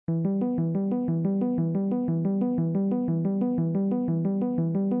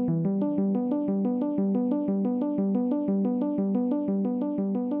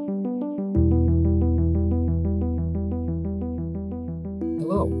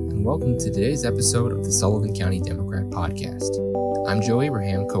and welcome to today's episode of the Sullivan County Democrat Podcast. I'm Joe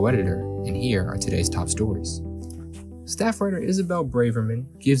Abraham, co-editor, and here are today's top stories. Staff writer Isabel Braverman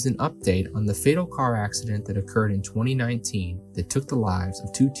gives an update on the fatal car accident that occurred in 2019 that took the lives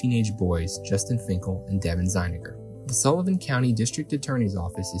of two teenage boys, Justin Finkel and Devin Zeiniger. The Sullivan County District Attorney's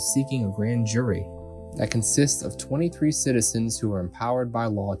Office is seeking a grand jury that consists of 23 citizens who are empowered by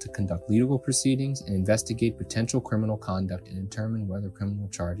law to conduct legal proceedings and investigate potential criminal conduct and determine whether criminal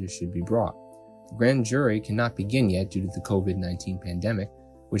charges should be brought. The grand jury cannot begin yet due to the COVID-19 pandemic,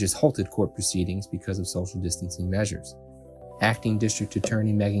 which has halted court proceedings because of social distancing measures. Acting District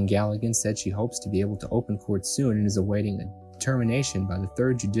Attorney Megan Galligan said she hopes to be able to open court soon and is awaiting a determination by the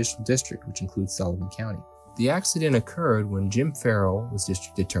 3rd Judicial District, which includes Sullivan County. The accident occurred when Jim Farrell was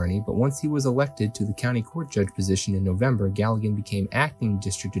district attorney, but once he was elected to the county court judge position in November, Galligan became acting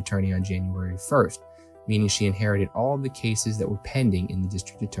district attorney on January 1st, meaning she inherited all of the cases that were pending in the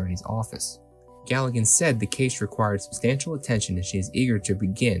district attorney's office. Galligan said the case required substantial attention and she is eager to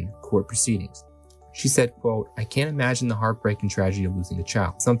begin court proceedings. She said, quote, "I can't imagine the heartbreak and tragedy of losing a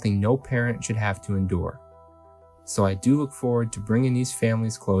child, something no parent should have to endure. So I do look forward to bringing these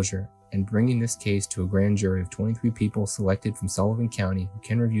families closure and bringing this case to a grand jury of 23 people selected from Sullivan County who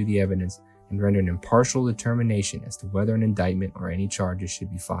can review the evidence and render an impartial determination as to whether an indictment or any charges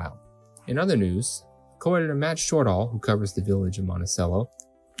should be filed." In other news, co-editor Matt Shortall, who covers the village of Monticello,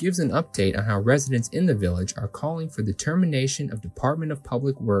 gives an update on how residents in the village are calling for the termination of Department of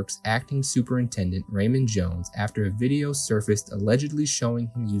Public Works Acting Superintendent Raymond Jones after a video surfaced allegedly showing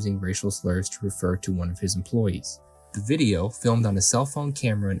him using racial slurs to refer to one of his employees. The video, filmed on a cell phone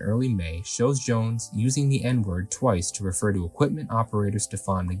camera in early May, shows Jones using the N-word twice to refer to equipment operator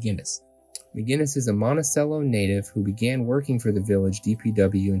Stefan McGinnis. McGinnis is a Monticello native who began working for the village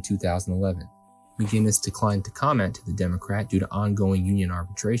DPW in 2011. McGinnis declined to comment to the Democrat due to ongoing union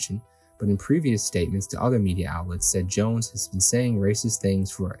arbitration, but in previous statements to other media outlets said Jones has been saying racist things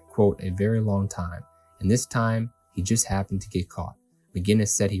for, quote, a very long time, and this time he just happened to get caught. McGinnis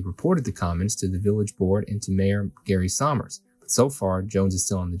said he reported the comments to the village board and to Mayor Gary Sommers, but so far Jones is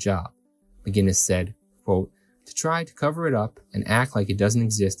still on the job. McGinnis said, quote, "To try to cover it up and act like it doesn't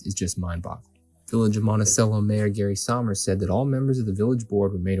exist is just mind-boggling." Village of Monticello Mayor Gary Sommers said that all members of the village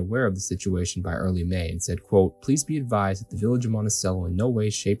board were made aware of the situation by early May and said, quote, "Please be advised that the Village of Monticello in no way,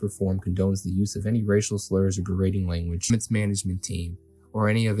 shape, or form condones the use of any racial slurs or berating language from its management team or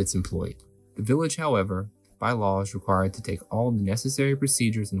any of its employees. The village, however, by law is required to take all the necessary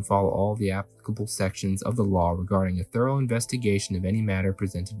procedures and follow all the applicable sections of the law regarding a thorough investigation of any matter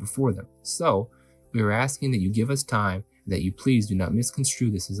presented before them. So, we are asking that you give us time and that you please do not misconstrue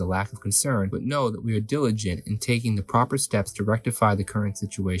this as a lack of concern, but know that we are diligent in taking the proper steps to rectify the current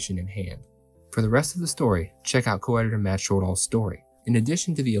situation in hand." For the rest of the story, check out co-editor Matt Shortall's story. In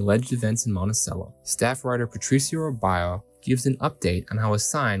addition to the alleged events in Monticello, staff writer Patricia Arbaio gives an update on how a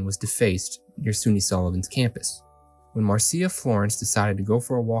sign was defaced near SUNY Sullivan's campus. When Marcia Florence decided to go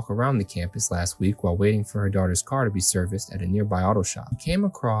for a walk around the campus last week while waiting for her daughter's car to be serviced at a nearby auto shop, she came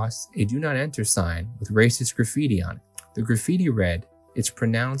across a "Do Not Enter" sign with racist graffiti on it. The graffiti read, "It's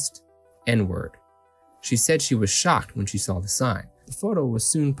pronounced N-word." She said she was shocked when she saw the sign. The photo was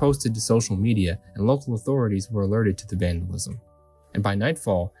soon posted to social media and local authorities were alerted to the vandalism, and by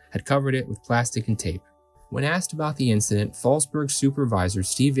nightfall had covered it with plastic and tape. When asked about the incident, Fallsburg Supervisor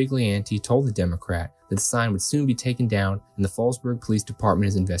Steve Viglianti told the Democrat that the sign would soon be taken down and the Fallsburg Police Department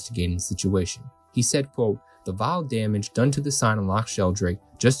is investigating the situation. He said, quote, "The vile damage done to the sign on Loch Sheldrake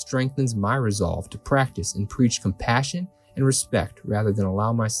just strengthens my resolve to practice and preach compassion and respect rather than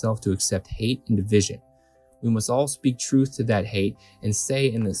allow myself to accept hate and division. We must all speak truth to that hate and say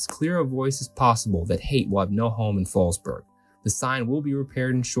in as clear a voice as possible that hate will have no home in Fallsburg. The sign will be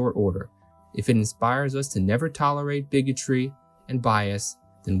repaired in short order. If it inspires us to never tolerate bigotry and bias,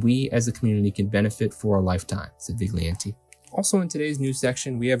 then we as a community can benefit for a lifetime," said Viglianti. Also in today's news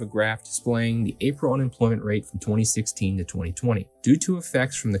section, we have a graph displaying the April unemployment rate from 2016 to 2020. Due to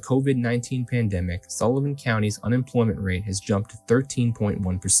effects from the COVID-19 pandemic, Sullivan County's unemployment rate has jumped to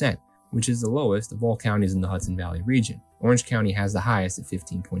 13.1%, which is the lowest of all counties in the Hudson Valley region. Orange County has the highest at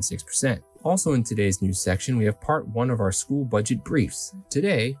 15.6%. Also in today's news section, we have part 1 of our school budget briefs.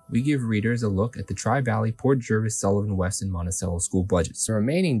 Today, we give readers a look at the Tri-Valley, Port Jervis, Sullivan West, and Monticello school budgets. The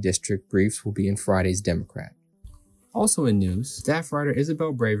remaining district briefs will be in Friday's Democrat. Also in news, staff writer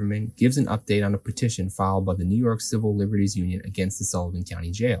Isabel Braverman gives an update on a petition filed by the New York Civil Liberties Union against the Sullivan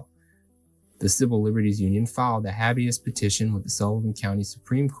County Jail. The Civil Liberties Union filed a habeas petition with the Sullivan County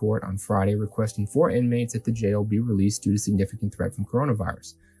Supreme Court on Friday requesting 4 inmates at the jail be released due to significant threat from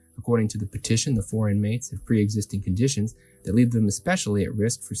coronavirus. According to the petition, the 4 inmates have pre-existing conditions that leave them especially at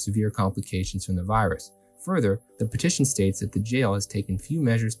risk for severe complications from the virus. Further, the petition states that the jail has taken few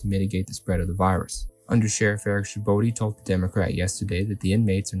measures to mitigate the spread of the virus. Under Sheriff Eric Chabot told the Democrat yesterday that the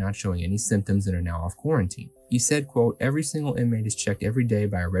inmates are not showing any symptoms and are now off quarantine. He said, quote, "Every single inmate is checked every day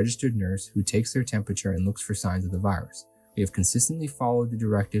by a registered nurse who takes their temperature and looks for signs of the virus. We have consistently followed the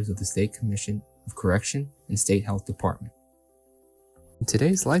directives of the State Commission of Correction and State Health Department." In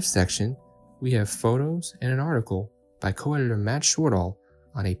today's Life section, we have photos and an article by co-editor Matt Shortall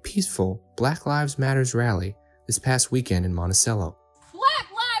on a peaceful Black Lives Matters rally this past weekend in Monticello.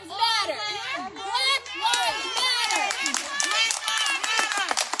 Black Lives Matter! Black Lives Matter!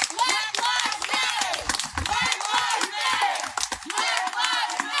 Black Lives Matter! Black Lives Matter! Black Lives Matter! Black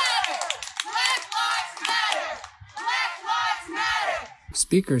Lives Matter! Black Lives Matter! Black Lives Matter!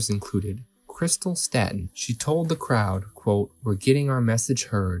 Speakers included Crystal Staton. She told the crowd, quote, "We're getting our message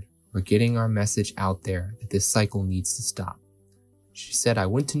heard. We're getting our message out there that this cycle needs to stop." She said, "I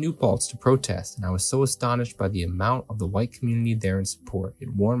went to New Paltz to protest, and I was so astonished by the amount of the white community there in support.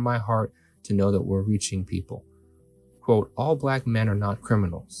 It warmed my heart to know that we're reaching people." Quote, "All black men are not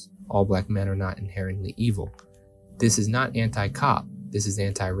criminals. All black men are not inherently evil. This is not anti-cop. This is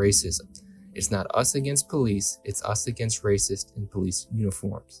anti-racism. It's not us against police. It's us against racist in police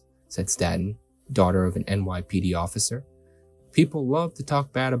uniforms," said Staton, daughter of an NYPD officer. "People love to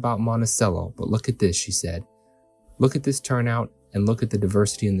talk bad about Monticello, but look at this," she said. "Look at this turnout and look at the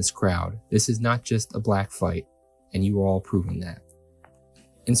diversity in this crowd. This is not just a black fight, and you are all proving that."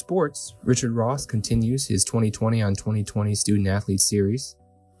 In sports, Richard Ross continues his 2020 on 2020 Student Athlete Series,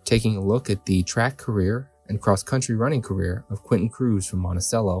 taking a look at the track career and cross-country running career of Quentin Cruz from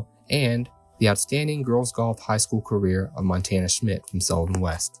Monticello and the outstanding girls golf high school career of Montana Schmidt from Sullivan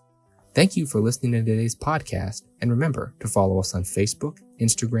West. Thank you for listening to today's podcast, and remember to follow us on Facebook,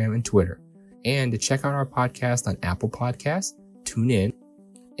 Instagram, and Twitter, and to check out our podcast on Apple Podcasts, TuneIn,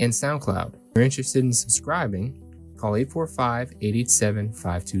 and SoundCloud. If you're interested in subscribing, call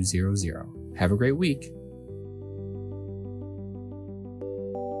 845-887-5200. Have a great week.